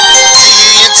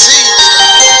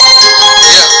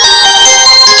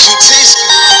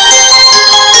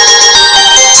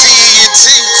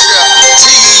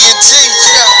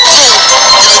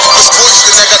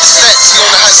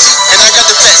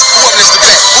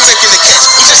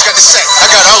sack. I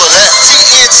got all of that.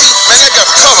 TNT, man, that got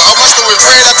me covered. My mother was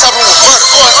red, I top of was murder.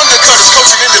 Going undercover,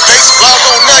 smoking in the base. Log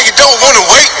on now, you don't wanna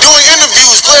wait. Doing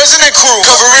interviews, players in the crew.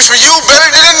 Coverage for you better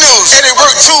than the news. And it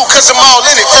worked too, cause I'm all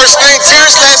in it. First name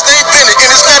Fierce, last name Bennett. And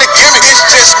it's not a gimmick, it's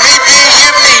just me being me.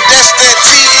 That's that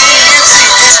TNT.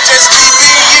 It's just me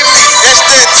being me. That's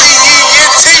that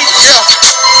TNT. Yeah.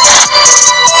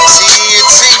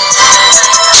 TNT.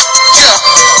 Yeah.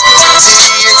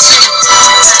 TNT.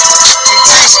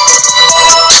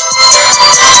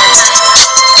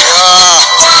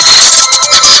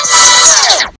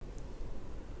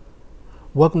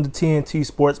 Welcome to TNT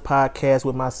Sports Podcast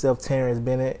with myself, Terrence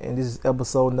Bennett, and this is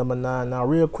episode number 9. Now,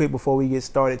 real quick before we get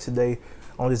started today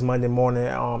on this Monday morning,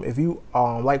 if you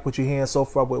like what you're hearing so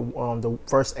far with the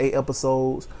first 8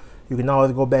 episodes, you can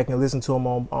always go back and listen to them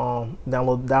on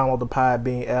download the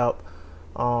Podbean app,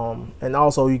 and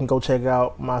also you can go check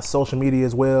out my social media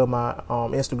as well. My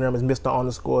Instagram is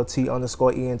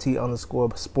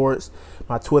Mr_T_ENT_sports.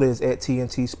 My Twitter is at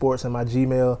TNT Sports, and my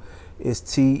Gmail is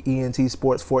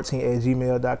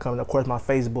TENTsports14@gmail.com. And of course, my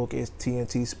Facebook is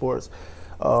TNT Sports,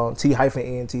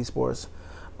 T-ENT Sports.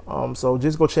 So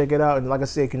just go check it out. And like I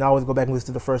said, you can always go back and listen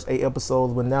to the first 8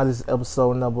 episodes. But now this is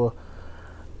episode number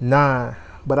 9.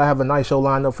 But I have a nice show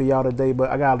lined up for y'all today.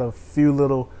 But I got a few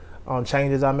little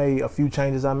changes I made.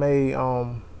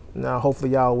 Now hopefully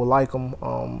y'all will like them.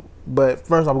 But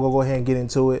first I'm gonna go ahead and get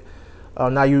into it.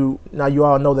 Now you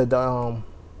all know that the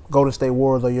Golden State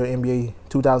Warriors are your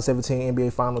 2017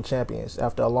 NBA Final champions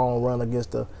after a long run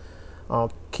against the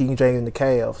King James and the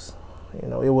Cavs. You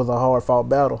know, it was a hard-fought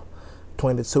battle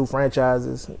between the two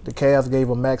franchises. The Cavs gave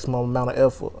a maximum amount of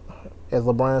effort. As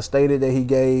LeBron stated, that he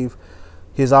gave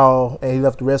his all and he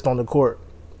left the rest on the court.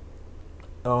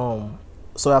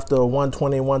 So after a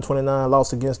 120-129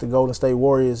 loss against the Golden State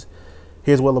Warriors,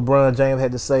 here's what LeBron James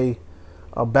had to say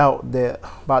about their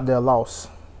loss.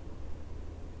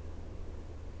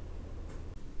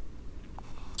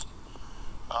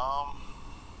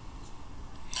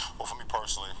 Well, for me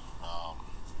personally,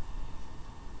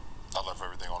 I left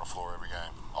everything on the floor every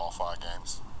game, all 5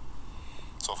 games.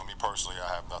 So for me personally, I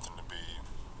have no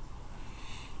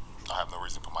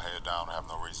reason to put my head down. I have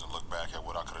no reason to look back at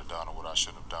what I could have done or what I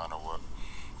should have done or what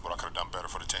I could have done better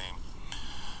for the team.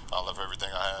 I left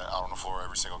everything I had out on the floor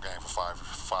every single game for five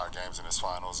games in this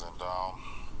finals, and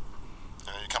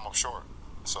you come up short.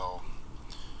 So,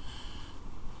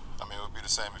 I mean, it would be the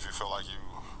same if you feel like you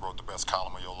wrote the best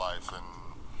column of your life and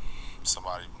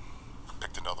somebody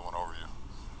picked another one over you.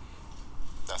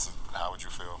 How would you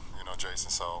feel, Jason?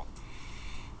 So,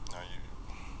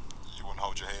 you wouldn't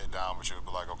hold your head down, but you would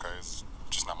be like, okay, it's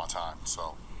just not my time.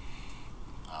 So,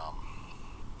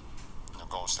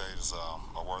 Golden State is a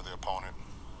worthy opponent.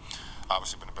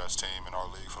 Obviously been the best team in our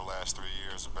league for the last 3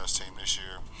 years, the best team this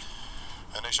year.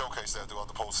 And they showcased that throughout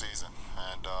the postseason.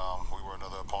 And we were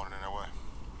another opponent in their way.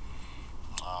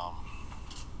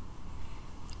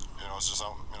 It's just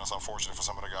it's unfortunate for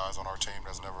some of the guys on our team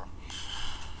that's never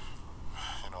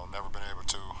been able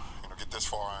to get this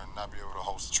far and not be able to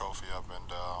host the trophy up.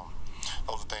 And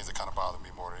those are things that kind of bother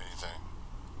me more than anything.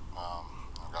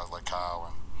 Guys like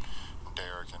Kyle and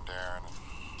Derek and Darren and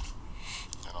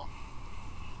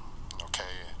Kay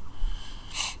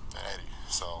and Eddie.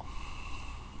 So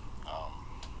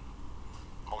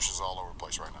emotions all over the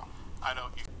place right now. I know.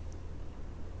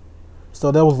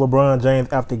 So that was LeBron James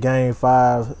after Game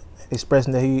 5,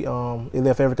 expressing that he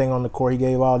left everything on the court. He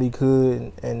gave all he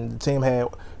could, and the team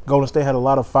Golden State had a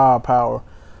lot of firepower.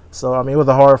 So I mean, it was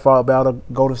a hard-fought battle.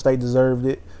 Golden State deserved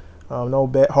it. No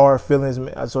hard feelings.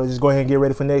 So just go ahead and get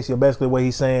ready for next year. Basically, what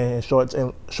he's saying in short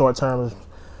terms.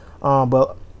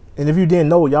 And if you didn't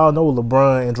know, y'all know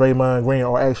LeBron and Draymond Green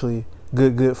are actually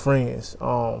good friends.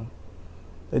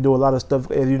 They do a lot of stuff.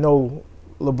 As you know,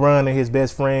 LeBron and his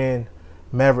best friend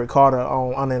Maverick Carter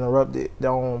on Uninterrupted,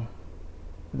 on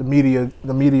the media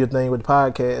thing with the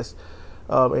podcast,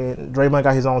 and Draymond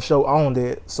got his own show on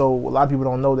that. So a lot of people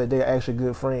don't know that they're actually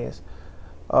good friends.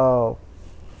 But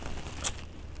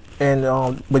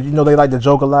they like to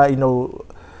joke a lot.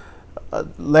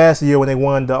 Last year when they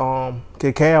won the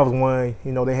Cavs won,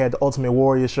 they had the Ultimate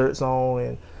Warrior shirts on,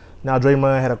 and now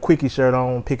Draymond had a Quickie shirt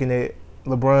on, picking at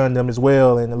LeBron them as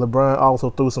well, and LeBron also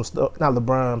threw some stuff.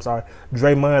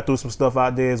 Draymond threw some stuff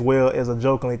out there as well as a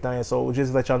jokingly thing. So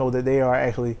just to let y'all know that they are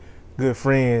actually good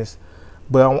friends.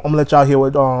 But I'm gonna let y'all hear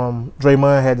what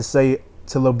Draymond had to say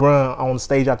to LeBron on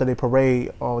stage after the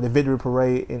parade, the victory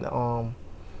parade in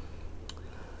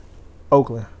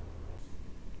Oakland.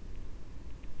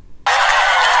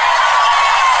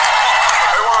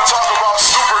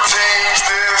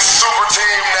 Super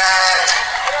team that.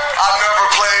 I never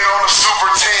played on a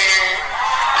super team.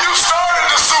 You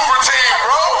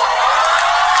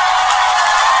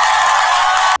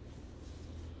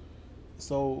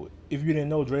you didn't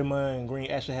know, Draymond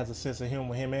Green actually has a sense of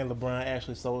humor. Him and LeBron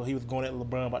actually. So he was going at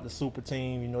LeBron about the super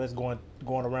team. You know, it's going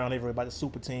around everywhere about the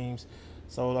super teams.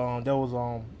 So there was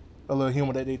a little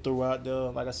humor that they threw out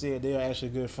there. Like I said, they are actually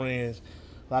good friends.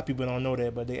 A lot of people don't know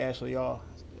that, but they actually are.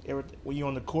 When you're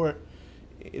on the court,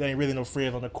 it ain't really no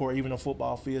friends on the court. Even on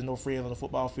football field, no friends on the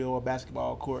football field or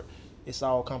basketball court. It's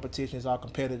all competition. It's all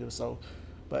competitive. So,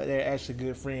 but they're actually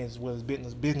good friends as well as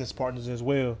business partners as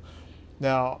well.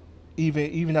 Now,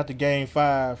 even after Game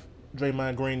 5,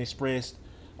 Draymond Green expressed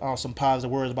some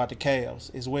positive words about the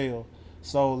Cavs as well.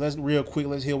 So let's hear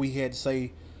what he had to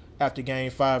say after Game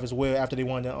 5 as well. After they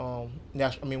won the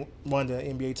won the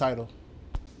NBA title.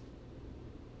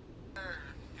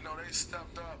 You know, they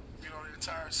stepped up. You know, the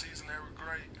entire season they were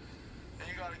great. And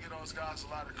you got to give those guys a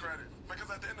lot of credit. Because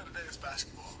at the end of the day, it's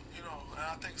basketball. You know, and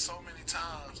I think so many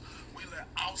times we let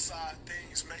outside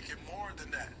things make it more than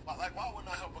that. Like, why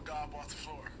wouldn't I help a guy up off the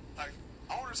floor? Like,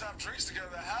 owners have drinks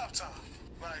together at halftime.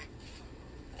 Like,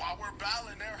 while we're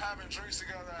battling, they're having drinks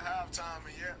together at halftime,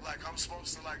 and yet, like, I'm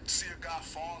supposed to, like, see a guy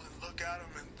fall and look at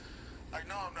him and, like,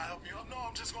 no, I'm not helping you up. No,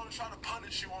 I'm just going to try to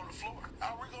punish you on the floor.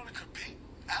 Are we going to compete?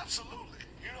 Absolutely.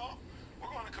 You know,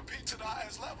 we're going to compete to the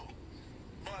highest level.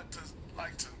 But oh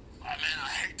man, I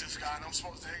hate this guy and I'm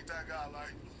supposed to hate that guy.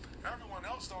 Like, everyone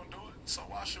else don't do it, so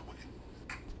why should we?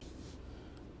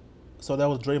 So that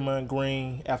was Draymond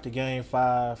Green after Game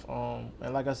 5.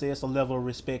 And like I said, it's a level of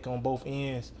respect on both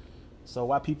ends. So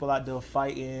while people out there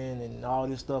fighting and all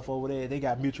this stuff over there, they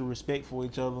got mutual respect for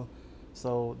each other.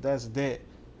 So that's that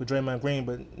with Draymond Green.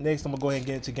 But next, I'm going to go ahead and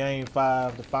get into Game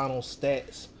 5, the final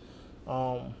stats.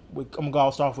 I'm going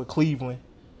to start off with Cleveland.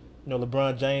 You know,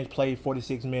 LeBron James played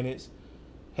 46 minutes,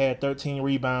 had 13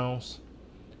 rebounds,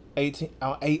 8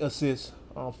 assists,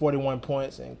 41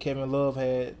 points, and Kevin Love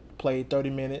had played 30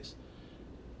 minutes,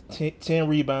 10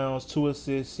 rebounds, 2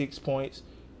 assists, 6 points.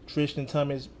 Tristan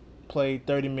Thompson played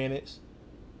 30 minutes,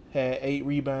 had 8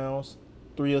 rebounds,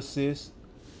 3 assists,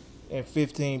 and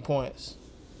 15 points.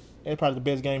 That's probably the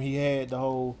best game he had the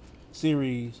whole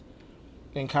series.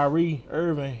 And Kyrie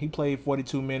Irving, he played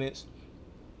 42 minutes,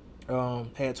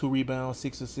 had 2 rebounds,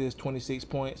 6 assists, 26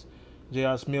 points.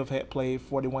 J.R. Smith had played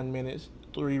 41 minutes,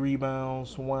 3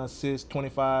 rebounds, 1 assist,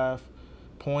 25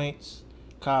 points.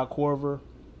 Kyle Korver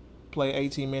played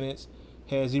 18 minutes,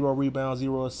 had 0 rebounds,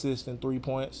 0 assists, and 3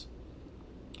 points.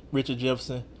 Richard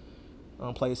Jefferson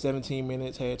played 17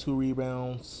 minutes, had 2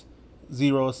 rebounds,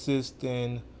 0 assists,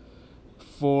 and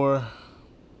 4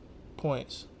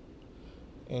 points.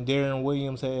 And Darren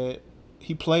Williams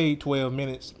he played 12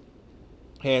 minutes,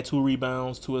 had 2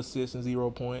 rebounds, 2 assists, and 0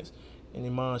 points. And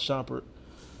Iman Shumpert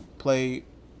played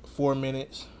 4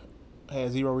 minutes,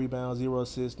 had 0 rebounds, 0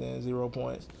 assists, and 0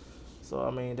 points. So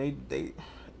I mean, they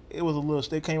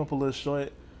came up a little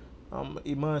short. I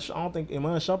don't think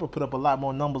Iman Shumpert put up a lot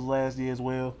more numbers last year as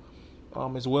well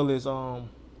as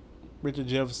Richard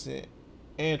Jefferson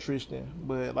and Tristan.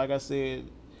 But like I said,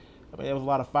 I mean, there was a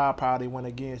lot of firepower they went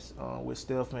against with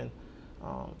Steph and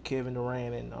Kevin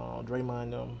Durant and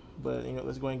Draymond them. But you know,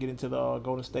 let's go ahead and get into the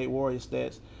Golden State Warriors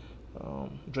stats.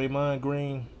 Draymond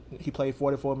Green, he played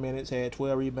 44 minutes, had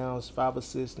 12 rebounds, 5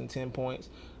 assists, and 10 points.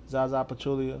 Zaza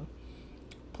Pachulia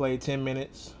played 10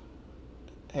 minutes,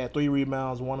 had 3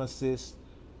 rebounds, 1 assist,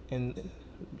 and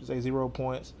 0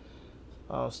 points.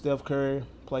 Steph Curry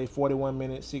played 41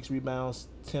 minutes, 6 rebounds,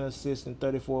 10 assists, and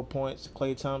 34 points.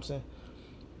 Klay Thompson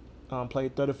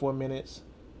played 34 minutes,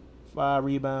 5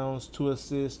 rebounds, 2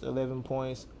 assists, 11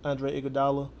 points. Andre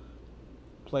Iguodala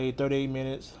played 38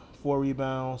 minutes, 4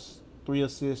 rebounds, 3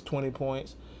 assists, 20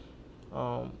 points.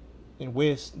 In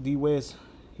D West,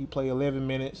 he played 11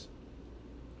 minutes,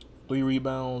 3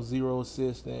 rebounds, 0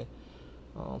 assists, and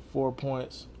 4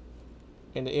 points.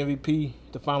 And the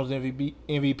Finals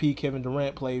MVP, Kevin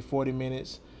Durant played 40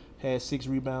 minutes, had 6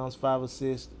 rebounds, 5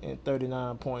 assists, and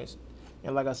 39 points.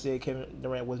 And like I said, Kevin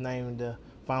Durant was named the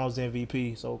Finals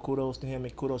MVP. So kudos to him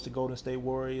and kudos to Golden State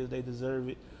Warriors. They deserve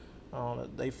it.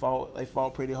 They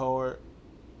fought pretty hard.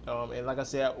 And like I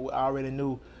said, I already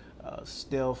knew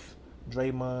Steph,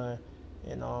 Draymond,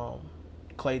 and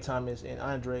Klay Thomas and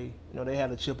Andre. You know, they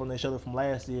had a chip on their shoulder from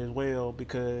last year as well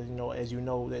because, you know, as you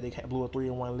know, that they blew a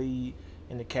 3-1 lead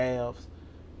and the Cavs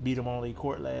beat them on their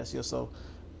court last year. So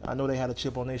I know they had a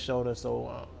chip on their shoulder.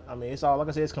 So I mean, it's all, like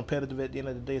I said, it's competitive. At the end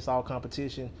of the day, it's all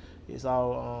competition. It's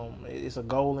all it's a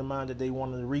goal in mind that they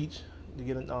wanted to reach to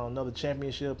get another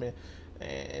championship, and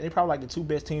they're probably like the 2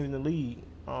 best teams in the league.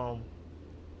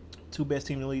 2 best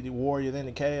teams in the league, the Warriors and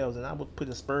the Cavs, and I would put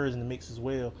the Spurs in the mix as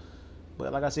well.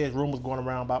 But like I said, rumors going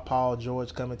around about Paul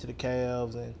George coming to the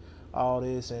Cavs and all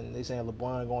this, and they saying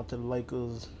LeBron going to the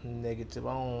Lakers. Negative.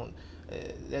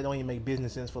 That don't even make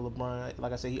business sense for LeBron.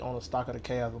 Like I said, he owns a stock of the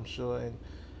Cavs, I'm sure, and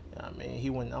I mean he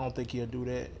wouldn't. I don't think he'll do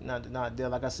that. Not there.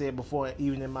 Like I said before,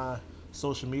 even in my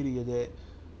social media, that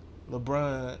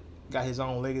LeBron got his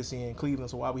own legacy in Cleveland.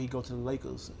 So why would he go to the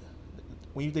Lakers?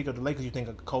 When you think of the Lakers, you think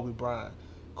of Kobe Bryant.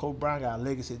 Kobe Bryant got a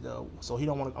legacy though, so he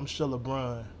don't want to. I'm sure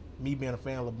LeBron, me being a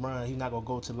fan of LeBron, he's not gonna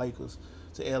go to Lakers,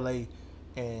 to LA,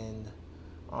 and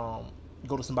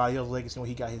go to somebody else's legacy when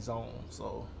he got his own.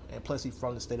 So, and plus he's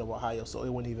from the state of Ohio, so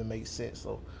it wouldn't even make sense.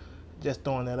 So, just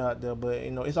throwing that out there. But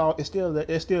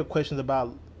there's still questions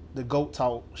about the GOAT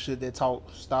talk. Should that talk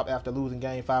stop after losing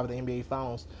Game 5 of the NBA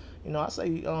Finals? I say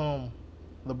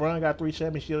LeBron got 3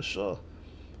 championships, sure.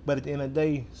 But at the end of the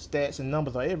day, stats and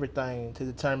numbers are everything to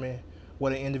determine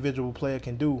what an individual player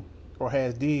can do or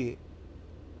has did.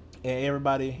 And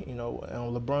everybody,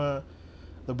 LeBron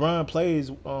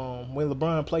plays. When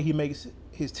LeBron play, he makes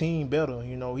his team better.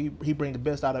 He brings the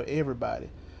best out of everybody.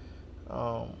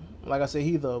 Like I said,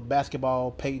 he's a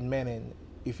basketball Peyton Manning,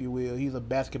 if you will. He's a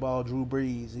basketball Drew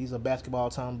Brees. He's a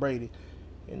basketball Tom Brady.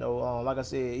 Like I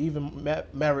said, even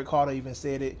Maverick Carter even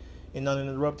said it in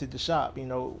Uninterrupted the Shop.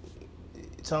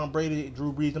 Tom Brady,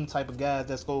 Drew Brees, them type of guys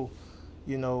that's go,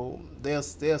 they'll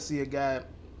see a guy,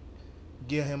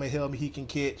 give him a helmet he can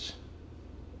catch,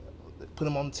 put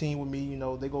him on the team with me.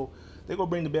 They go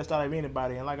bring the best out of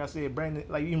anybody. And like I said,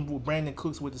 even with Brandon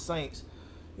Cooks with the Saints,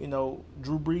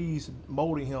 Drew Brees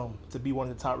molded him to be one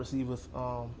of the top receivers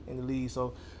in the league.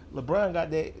 So LeBron got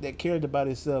that character about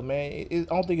himself, man. I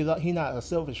don't think he's not a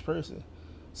selfish person.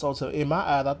 So in my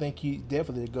eyes, I think he's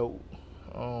definitely the GOAT.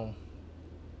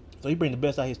 So he bring the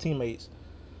best out of his teammates.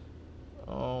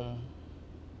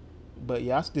 But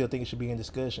yeah, I still think it should be in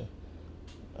discussion.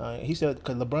 He said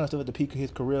because LeBron's still at the peak of his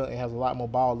career and has a lot more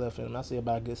ball left in him. I say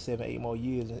about a good 7-8 more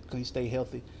years because he stay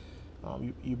healthy.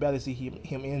 You better see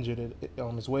him injured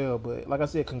as well. But like I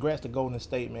said, congrats to Golden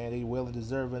State, man. They well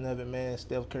deserving of it, man.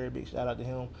 Steph Curry, big shout out to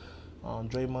him.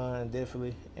 Draymond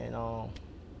definitely, and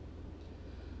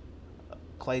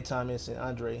Klay Thomas and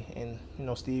Andre, and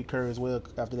Steve Kerr as well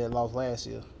after that loss last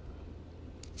year.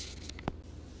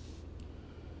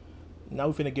 Now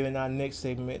we're finna get in our next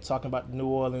segment talking about the New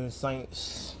Orleans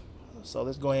Saints. So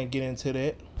let's go ahead and get into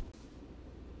that.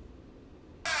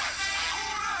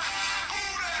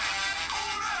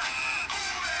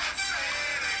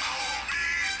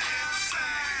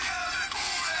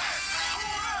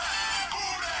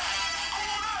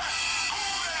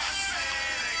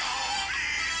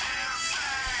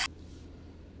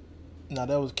 Now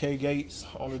that was K Gates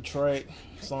on the track,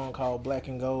 song called Black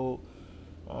and Gold.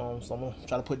 So I'm gonna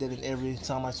try to put that in every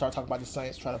time I start talking about the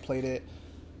Saints. Try to play that.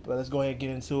 But let's go ahead and get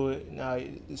into it. Now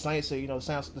the Saints are,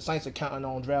 the Saints are counting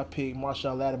on draft pick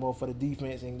Marshon Lattimore for the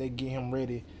defense, and they get him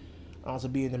ready to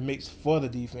be in the mix for the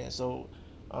defense. So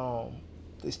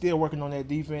they're still working on that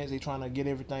defense. They're trying to get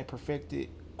everything perfected,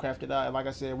 crafted out. And like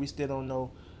I said, we still don't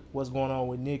know what's going on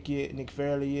with Nick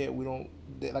Fairley yet. We don't.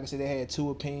 Like I said, they had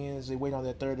 2 opinions. They waiting on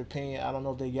their 3rd opinion. I don't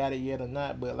know if they got it yet or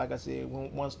not. But like I said,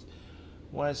 once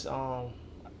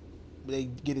they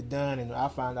get it done and I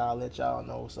find out, I'll let y'all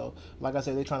know. So like I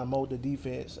said, they're trying to mold the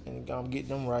defense and get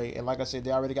them right. And like I said,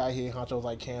 they already got here honchos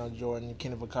like Cam Jordan and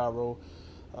Kenneth Vaccaro,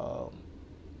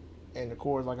 and of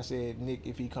course, like I said, Nick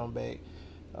if he come back.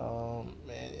 And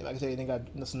like I said, they got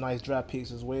some nice draft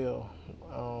picks as well,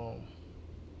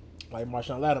 like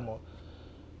Marshon Lattimore.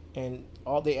 And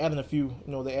they adding a few,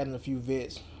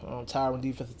 vets, Tyron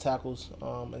defensive tackles,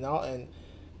 and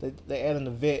they adding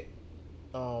the vet,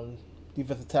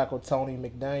 defensive tackle Tony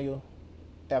McDaniel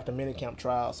after minicamp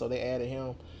trial, so they added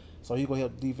him, so he gonna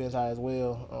help the defense out as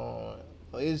well.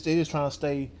 They just trying to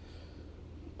stay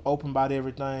open about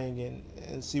everything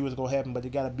and see what's gonna happen, but they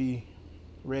gotta be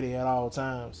ready at all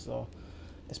times. So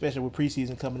especially with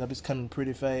preseason coming up, it's coming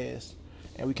pretty fast,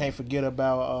 and we can't forget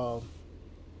about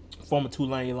former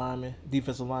Tulane lineman,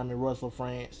 defensive lineman Russell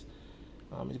France.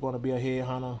 He's going to be a head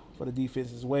hunter for the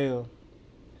defense as well.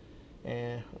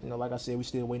 And like I said, we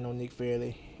still waiting on Nick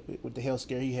Fairley with the health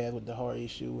scare he has with the heart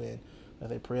issue, and as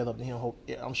they pray up to him,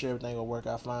 I'm sure everything will work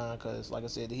out fine. Because like I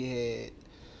said, he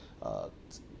had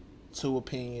 2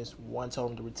 opinions. One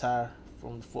told him to retire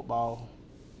from football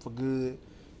for good.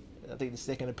 I think the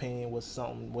second opinion was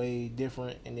something way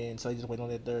different, and then so he just waiting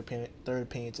on that third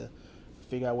opinion to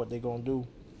figure out what they're gonna do.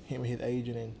 Him and his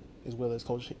agent, and as well as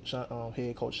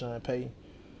head coach Sean Payton.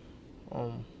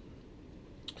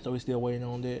 So we're still waiting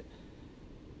on that.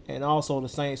 And also the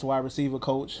Saints wide receiver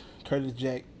coach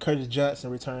Curtis Johnson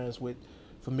returns with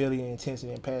familiar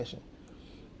intensity and passion.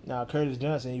 Now Curtis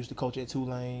Johnson used to coach at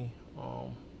Tulane.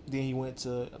 Then he went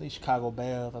to Chicago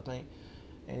Bears, I think,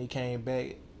 and he came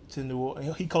back to New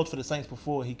Orleans. He coached for the Saints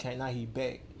before he came. Now he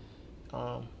back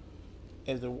um,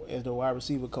 as the wide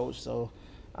receiver coach. So,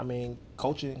 I mean,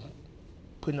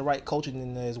 putting the right coaching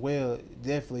in there as well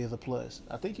definitely is a plus.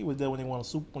 I think he was there when they won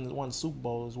the Super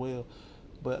Bowl as well.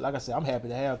 But like I said, I'm happy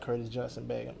to have Curtis Johnson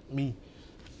back. Me,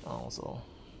 so,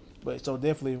 but so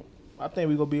definitely, I think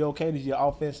we're gonna be okay this year,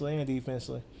 offensively and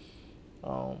defensively.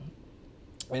 Um,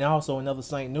 and also another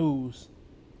St. News,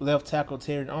 left tackle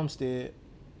Terry Armstead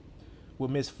will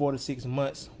miss 4 to 6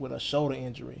 months with a shoulder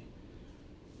injury.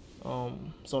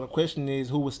 So the question is,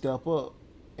 who will step up?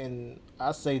 And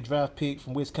I say draft pick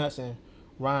from Wisconsin,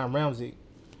 Ryan Ramsey.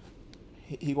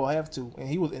 He gonna have to,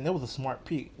 and that was a smart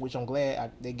pick, which I'm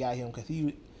glad they got him because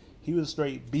he was a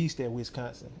straight beast at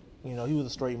Wisconsin. He was a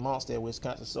straight monster at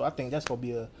Wisconsin. So I think that's gonna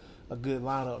be a good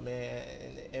lineup, man.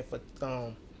 And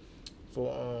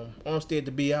for Armstead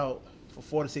to be out for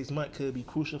 4 to 6 months could be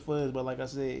crucial for us. But like I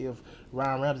said, if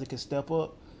Ryan Ramsey can step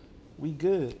up, we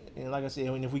good. And like I said,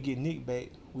 if we get Nick back,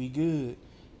 we good.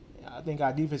 I think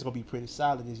our defense is gonna be pretty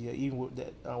solid this year, even with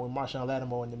that with Marshawn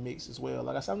Lattimore in the mix as well.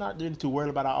 Like I said, I'm not really too worried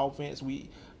about our offense. We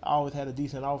always had a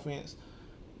decent offense,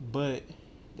 but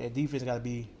that defense got to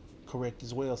be correct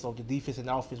as well. So the defense and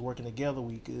the offense working together,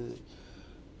 we good.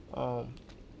 Um,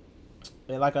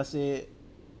 and like I said,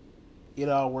 it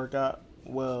all work out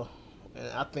well. And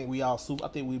I think I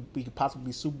think we could possibly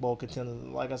be Super Bowl contenders.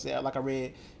 Like I said, like I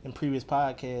read in previous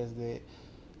podcasts that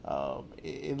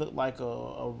it looked like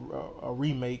a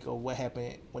remake of what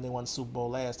happened when they won the Super Bowl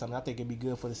last time. And I think it'd be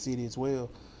good for the city as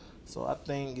well. So I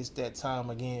think it's that time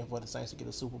again for the Saints to get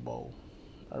a Super Bowl.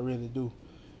 I really do,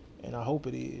 and I hope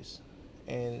it is.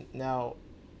 And now,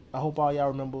 I hope all y'all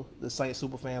remember the Saints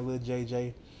superfan Lil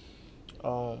JJ.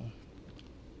 Um,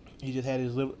 he just had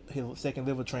his second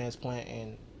liver transplant,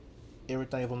 and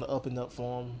everything's on the up and up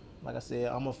for him. Like I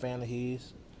said, I'm a fan of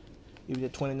his. He was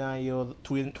at 29 years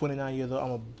old.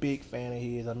 I'm a big fan of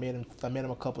his. I met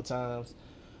him a couple times.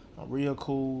 A real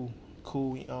cool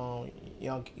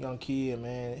young kid,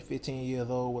 man. 15 years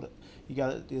old. He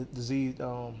got a disease,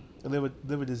 a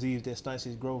liver disease that stunts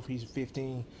his growth. He's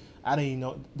 15. I didn't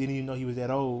even know he was that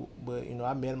old. But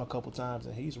I met him a couple times,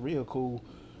 and he's real cool,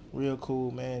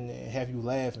 man. And have you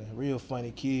laughing. Real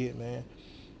funny kid, man.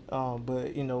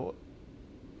 But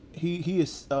he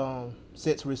is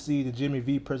set to receive the Jimmy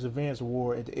V Perseverance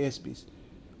Award at the ESPYS,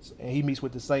 and he meets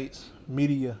with the Saints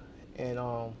media and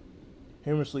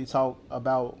humorously talks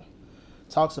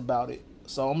about it.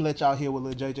 So I'm gonna let y'all hear what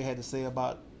Lil JJ had to say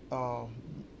about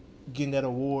getting that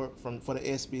award for the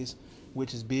ESPYS,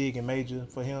 which is big and major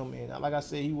for him. And like I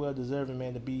said, he well deserving,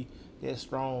 man, to be that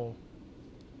strong,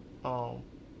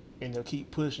 and to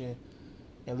keep pushing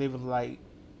and living life.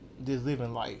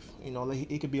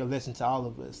 It could be a lesson to all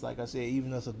of us. Like I said,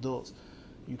 even as adults,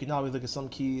 you can always look at some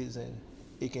kids and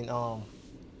it can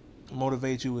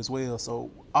motivate you as well.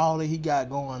 So all that he got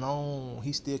going on,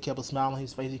 he still kept a smile on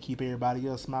his face. He keep everybody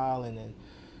else smiling, and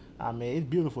I mean, it's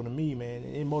beautiful to me, man.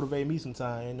 It motivates me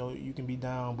sometimes. You can be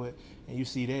down, and you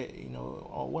see that,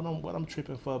 what I'm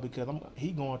tripping for because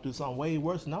he going through something way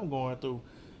worse than I'm going through.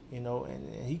 And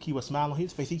he keep a smile on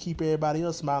his face. He keep everybody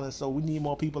else smiling. So we need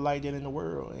more people like that in the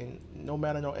world. And no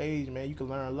matter no age, man, you can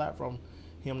learn a lot from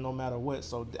him no matter what.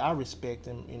 So I respect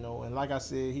him, And like I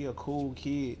said, he a cool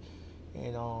kid.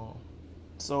 And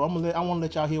so I want to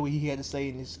let y'all hear what he had to say.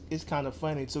 And it's kind of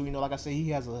funny too. Like I said, he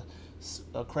has a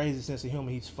crazy sense of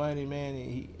humor. He's funny, man.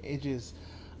 And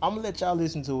I'm gonna let y'all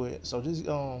listen to it. So just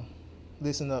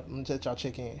listen up. I'm gonna let y'all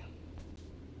check in.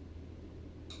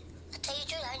 I tell you the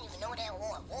truth, I didn't even know what that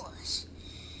award was.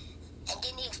 And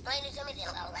then he explained it to me, and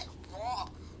I was like, whoa,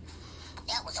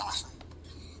 that was awesome.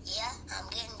 Yeah, I'm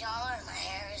getting taller and my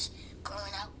hair is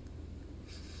growing out.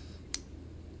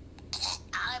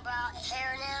 Eyebrow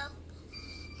hair now,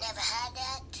 never had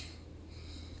that.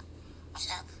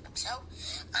 So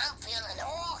I'm feeling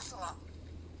awesome.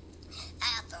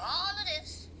 After all of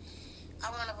this,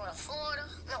 I want to go to Florida,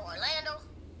 no, Orlando.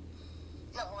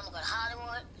 No, I want to go to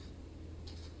Hollywood.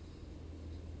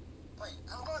 Wait,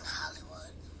 I'm going to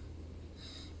Hollywood.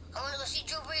 I want to go see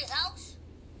Drew Brees' house.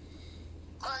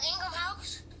 Mark Ingram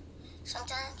house.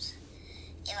 Sometimes,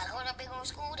 if I go to a big old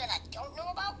school that I don't know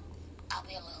about, I'll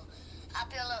be a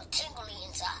little tingly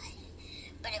inside.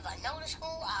 But if I know the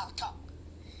school, I'll talk.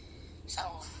 So,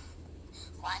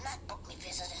 why not book me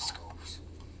visiting schools?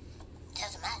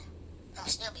 Doesn't matter. I'm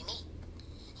still be me.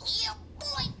 Yeah,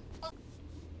 boy.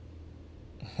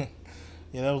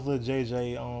 Yeah, that was Lil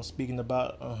JJ speaking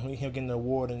about him getting the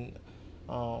award and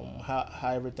how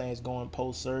everything's going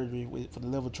post surgery for the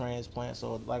liver transplant.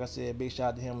 So like I said, big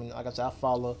shout out to him. And like I said, I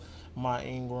follow my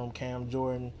Ingram, Cam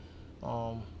Jordan,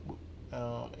 and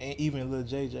even Lil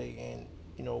JJ. And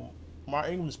Mark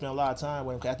Ingram spent a lot of time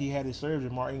with him. After he had his surgery,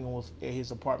 Mark Ingram was at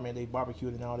his apartment. They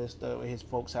barbecued and all that stuff at his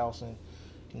folks' house, and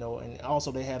and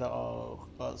also they had a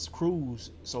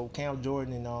cruise. So Cam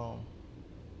Jordan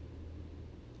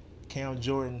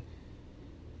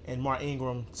and Mark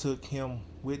Ingram took him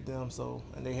with them. So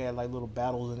and they had like little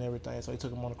battles and everything. So they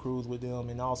took him on a cruise with them,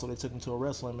 and also they took him to a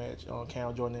wrestling match.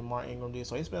 Cam Jordan and Mark Ingram did.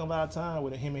 So he spent a lot of time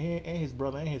with him and his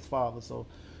brother and his father. So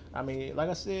I mean, like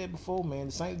I said before, man,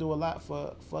 the Saints do a lot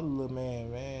for the little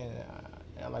man, man.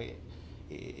 I like it.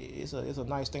 It's a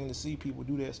nice thing to see people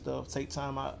do that stuff. Take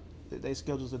time out their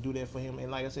schedules to do that for him. And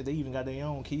like I said, they even got their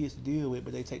own kids to deal with,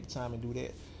 but they take the time and do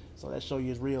that. So that show you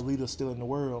his real leader still in the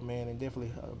world, man, and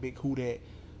definitely a big who that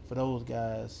for those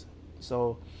guys.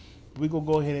 So we gonna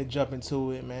go ahead and jump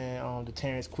into it, man. The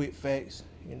Terrence quick facts.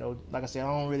 Like I said, I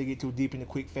don't really get too deep into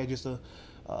quick facts. Just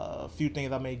a few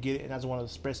things I may get it, and I just want to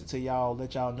express it to y'all,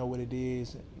 let y'all know what it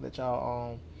is, let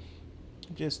y'all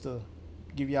just to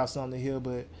give y'all something to hear.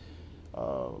 But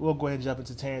we'll go ahead and jump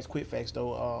into Terrence quick facts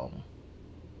though.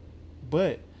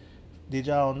 But did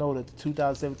y'all know that the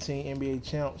 2017 NBA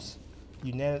champs,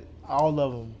 all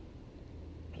of them,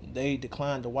 they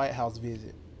declined the White House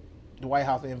visit, the White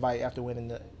House invite after winning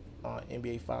the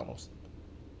NBA Finals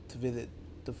to visit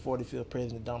the 45th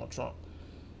President Donald Trump.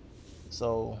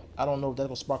 So I don't know if that's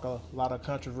gonna spark a lot of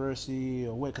controversy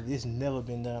or what, because it's never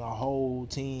been done. A whole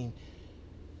team,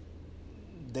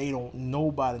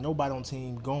 nobody on the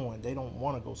team going. They don't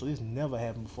want to go. So this never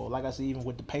happened before. Like I said, even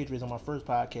with the Patriots on my first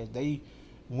podcast, they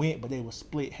went, but they were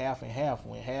split half and half.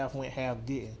 Half went, half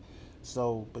didn't.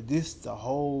 So, but the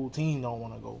whole team don't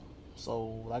want to go.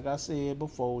 So, like I said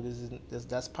before,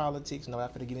 that's politics. No,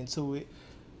 after to get into it,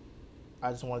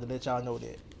 I just wanted to let y'all know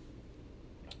that.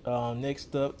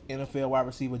 Next up, NFL wide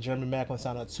receiver Jeremy Maclin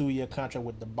signed a 2-year contract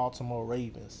with the Baltimore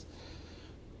Ravens.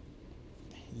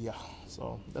 Yeah,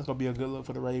 so that's gonna be a good look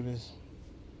for the Ravens.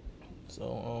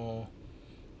 So,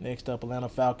 next up, Atlanta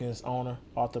Falcons owner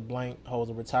Arthur Blank holds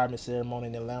a retirement ceremony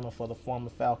in Atlanta for the former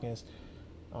Falcons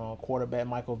quarterback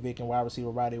Michael Vick and wide receiver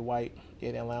Roddy White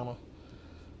in Atlanta.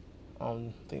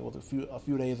 I think it was a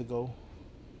few days ago.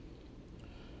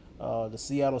 The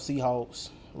Seattle Seahawks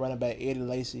running back Eddie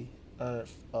Lacy earned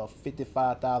a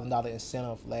 $55,000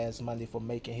 incentive last Monday for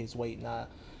making his weight. Now,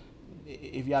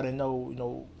 if y'all didn't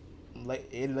know,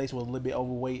 Eddie Lacy was a little bit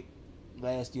overweight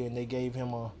last year, and they gave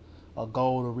him a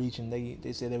goal to reach, and they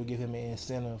said they would give him an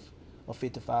incentive of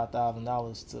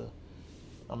 $55,000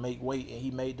 to make weight, and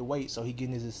he made the weight, so he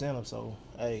getting his incentive. So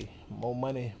hey, more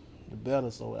money, the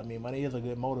better. So I mean, money is a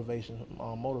good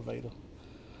motivator.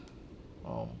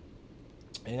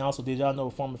 And also, did y'all know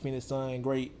former Phoenix Sun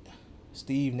great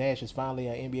Steve Nash is finally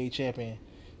an NBA champion?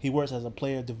 He works as a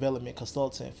player development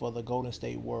consultant for the Golden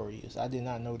State Warriors. I did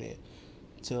not know that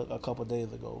till a couple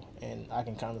days ago, and I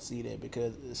can kind of see that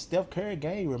because Steph Curry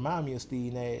game remind me of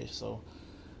Steve Nash. So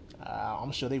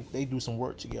I'm sure they do some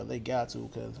work together. They got to,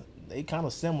 because they kind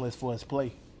of similar as far as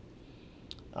play.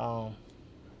 And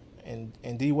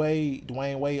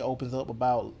Dwayne Wade opens up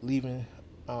about leaving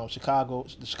the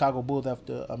Chicago Bulls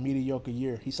after a mediocre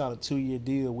year. He signed a 2-year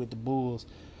deal with the Bulls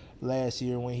last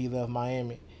year when he left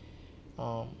Miami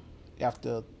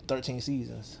after 13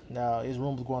 seasons. Now, there's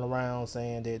rumors going around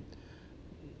saying that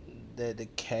the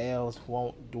Cavs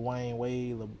want Dwayne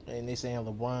Wade, and they saying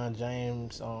LeBron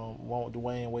James want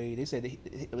Dwayne Wade. They said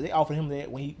they offered him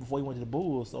that before he went to the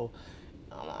Bulls. So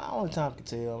only time can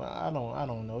tell. I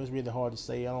don't know. It's really hard to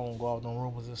say. I don't go out on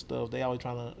rumors and stuff. They always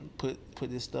trying to put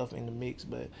this stuff in the mix.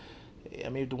 But I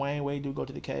mean, if Dwayne Wade do go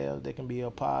to the Cavs, that can be a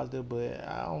positive. But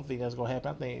I don't think that's gonna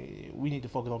happen. I think we need to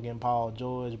focus on getting Paul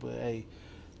George. But hey,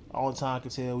 only time can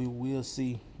tell. We will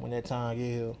see when that time get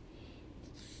here.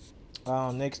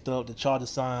 Next up, the Chargers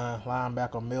signed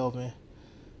linebacker Melvin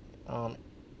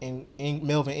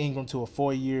Ingram to a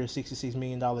 4-year, $66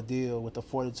 million deal with a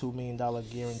 $42 million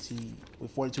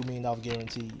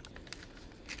guaranteed.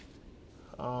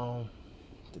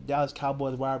 The Dallas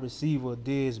Cowboys wide receiver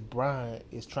Dez Bryant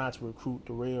is trying to recruit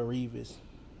Darrelle Revis.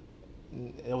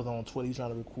 It was on Twitter. He's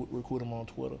trying to recruit him on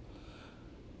Twitter.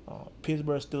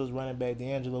 Pittsburgh Steelers running back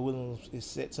DeAngelo Williams is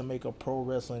set to make a pro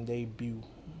wrestling debut.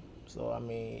 So I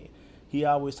mean, he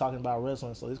always talking about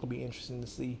wrestling, so it's gonna be interesting to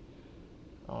see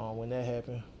when that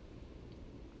happens.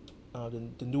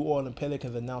 The New Orleans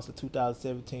Pelicans announced the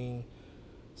 2017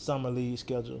 Summer League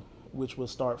schedule, which will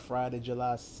start Friday,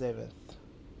 July 7th.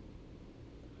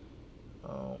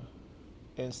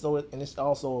 And it's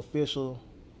also official.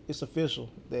 It's official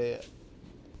that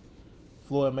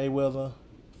Floyd Mayweather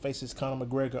faces Conor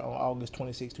McGregor on August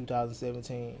 26,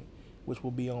 2017, which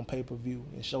will be on pay-per-view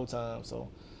in Showtime. So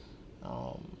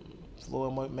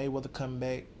Floyd Mayweather coming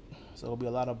back So it'll be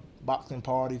a lot of boxing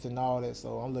parties and all that.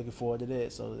 So I'm looking forward to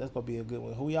that. So that's gonna be a good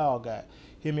one. Who y'all got?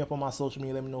 Hit me up on my social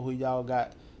media. Let me know who y'all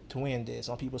got to win this.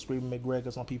 Some people screaming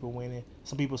McGregor. Some people winning.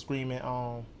 Some people screaming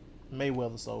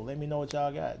Mayweather. So let me know what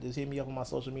y'all got. Just hit me up on my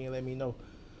social media. And let me know.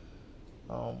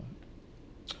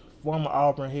 Former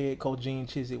Auburn head coach Gene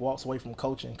Chizik walks away from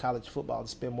coaching college football to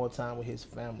spend more time with his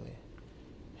family.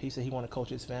 He said he want to coach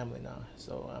his family now.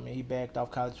 So I mean, he backed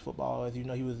off college football. As you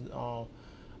know, he was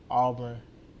Auburn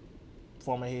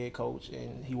former head coach,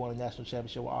 and he won a national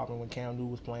championship with Auburn when Cam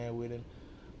Newton was playing with him.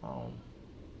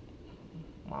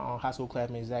 My high school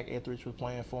classmate Zach Etheridge was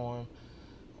playing for him.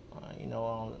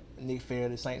 Nick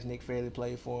Fairley, Saints Nick Fairley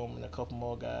played for him, and a couple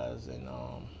more guys,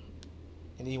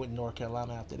 and he went to North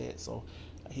Carolina after that. So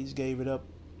he just gave it up.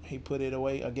 He put it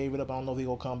away. I gave it up. I don't know if he's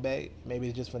gonna come back. Maybe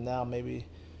it's just for now. Maybe,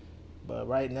 but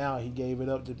right now he gave it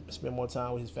up to spend more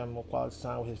time with his family, more quality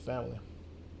time with his family.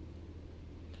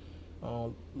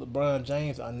 LeBron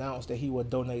James announced that he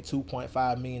would donate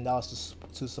 $2.5 million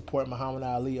to support Muhammad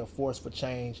Ali, a force for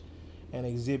change, an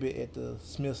exhibit at the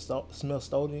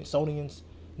Smithsonian's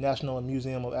National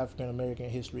Museum of African American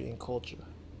History and Culture.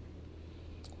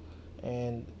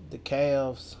 And the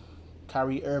Cavs,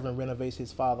 Kyrie Irving renovates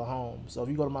his father's home. So if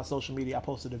you go to my social media, I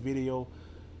posted a video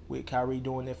with Kyrie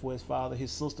doing that for his father.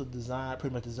 His sister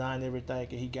pretty much designed everything,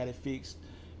 and he got it fixed.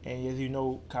 And as you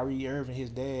know, Kyrie Irving, his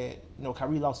dad,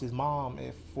 Kyrie lost his mom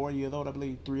at 4 years old, I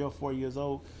believe, 3 or 4 years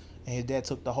old, and his dad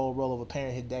took the whole role of a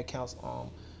parent. His dad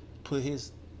put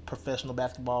his professional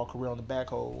basketball career on the back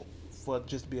hold for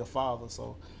just to be a father.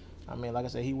 So, I mean, like I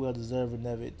said, he well deserving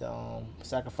of it.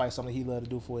 Sacrifice something he loved to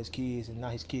do for his kids, and now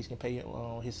his kids can pay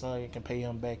his son can pay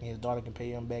him back, and his daughter can pay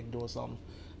him back doing something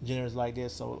generous like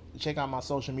this. So check out my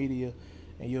social media,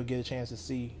 and you'll get a chance to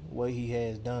see what he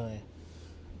has done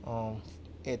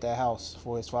at that house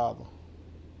for his father.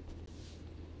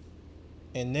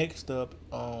 And next up,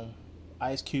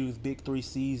 Ice Cube's Big 3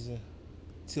 season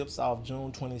tips off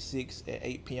June 26th at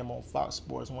 8 p.m. on Fox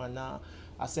Sports 1. Now,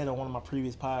 I said on one of my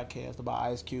previous podcasts about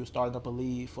Ice Cube starting up a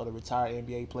league for the retired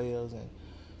NBA players and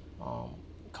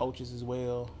coaches as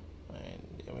well.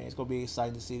 And I mean, it's gonna be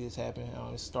exciting to see this happen.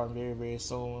 It's starting very, very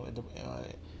soon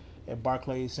at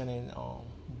Barclays Center in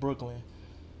Brooklyn.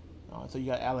 So you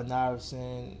got Allen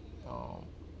Iverson,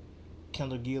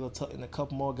 Kendall Gill, and a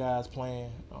couple more guys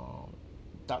playing.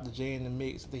 Dr. J in the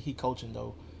mix. I think he coaching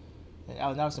though, and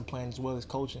Allen Iverson playing as well as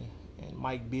coaching, and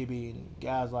Mike Bibby and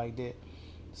guys like that.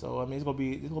 So I mean, it's gonna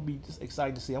be just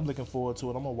exciting to see. I'm looking forward to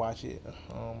it. I'm gonna watch it,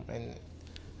 and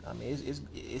I mean,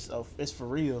 it's for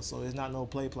real. So it's not no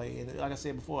play. And like I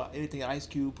said before, anything Ice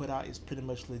Cube put out is pretty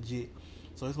much legit.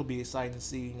 So it's gonna be exciting to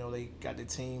see. They got the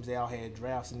teams. They all had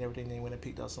drafts and everything. They went and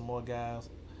picked up some more guys.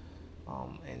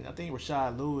 And I think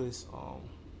Rashad Lewis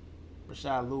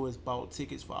bought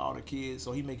tickets for all the kids,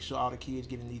 so he makes sure all the kids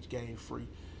get in each game free.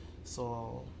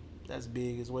 So that's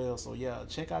big as well. So yeah,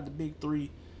 check out the Big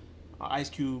 3. Ice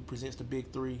Cube presents the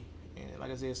Big 3, and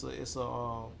like I said, it's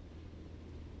for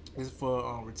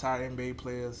retired NBA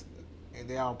players, and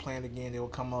they all playing again. They will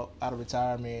come up out of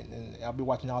retirement, and I'll be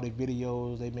watching all their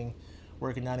videos. They've been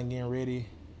working out and getting ready,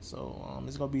 so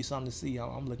it's gonna be something to see.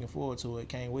 I'm looking forward to it.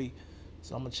 Can't wait.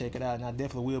 So I'm gonna check it out, and I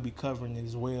definitely will be covering it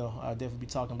as well. I'll definitely be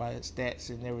talking about it, stats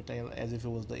and everything as if it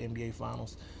was the NBA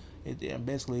Finals.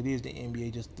 Basically, it is the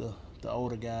NBA, just the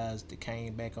older guys that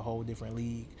came back a whole different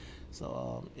league.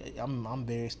 So I'm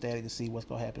very ecstatic to see what's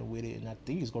gonna happen with it, and I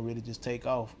think it's gonna really just take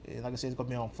off. And like I said, it's gonna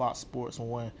be on Fox Sports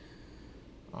 1,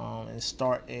 and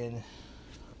start at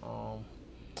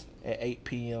 8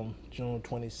 p.m. June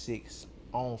 26th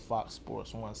on Fox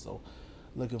Sports 1. So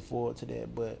looking forward to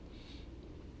that, but.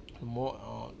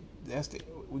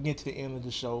 We get to the end of the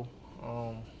show.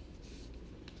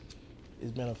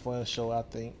 It's been a fun show, I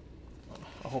think.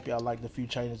 I hope y'all like the few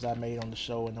changes I made on the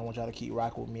show, and I want y'all to keep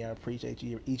rocking with me. I appreciate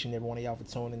each and every one of y'all for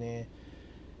tuning in.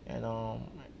 And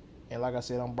like I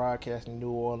said, I'm broadcasting New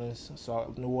Orleans,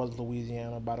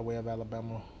 Louisiana, by the way of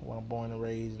Alabama, where I'm born and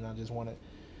raised, and I just wanted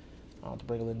to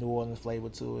bring a little New Orleans flavor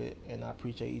to it, and I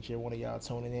appreciate each and every one of y'all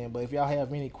tuning in. But if y'all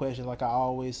have any questions, like I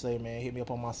always say, man, hit me up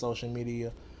on my social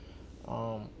media.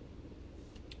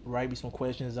 Write me some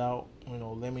questions out.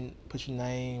 Let me put your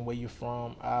name, where you're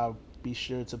from. I'll be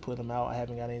sure to put them out. I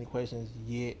haven't got any questions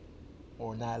yet,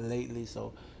 or not lately,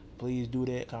 so please do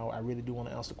that, cause I really do want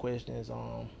to answer questions.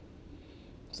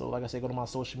 So like I said, go to my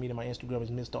social media. My Instagram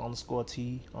is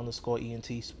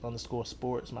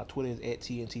Mr_T_ENT_sports. My Twitter is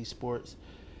 @TNT_sports,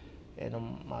 and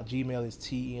my Gmail is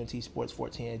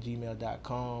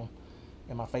TNTsports14@gmail.com,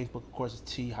 and my Facebook, of course, is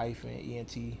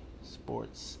T-ENT_sports.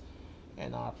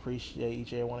 And I appreciate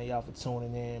each and every one of y'all for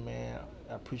tuning in, man.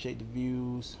 I appreciate the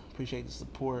views, appreciate the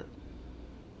support.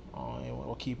 And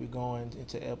we'll keep it going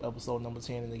into episode number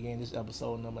 10. And again, this is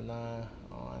episode number 9.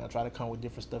 And I try to come with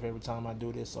different stuff every time I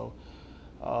do this. So,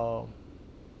 um,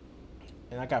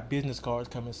 and I got business cards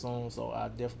coming soon, so I'll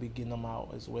definitely be getting them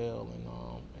out as well.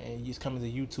 And it's coming to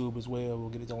YouTube as well. We'll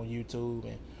get it on YouTube,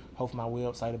 and hopefully my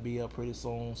website will be up pretty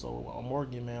soon. So I'm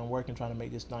working, man. I'm working trying to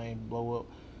make this thing blow up.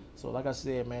 So like I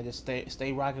said, man, just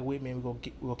stay rocking with me. And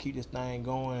we'll keep this thing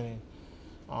going,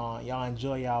 and y'all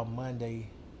enjoy y'all Monday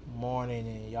morning,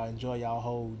 and y'all enjoy y'all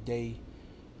whole day.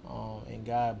 And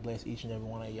God bless each and every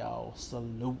one of y'all.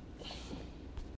 Salute.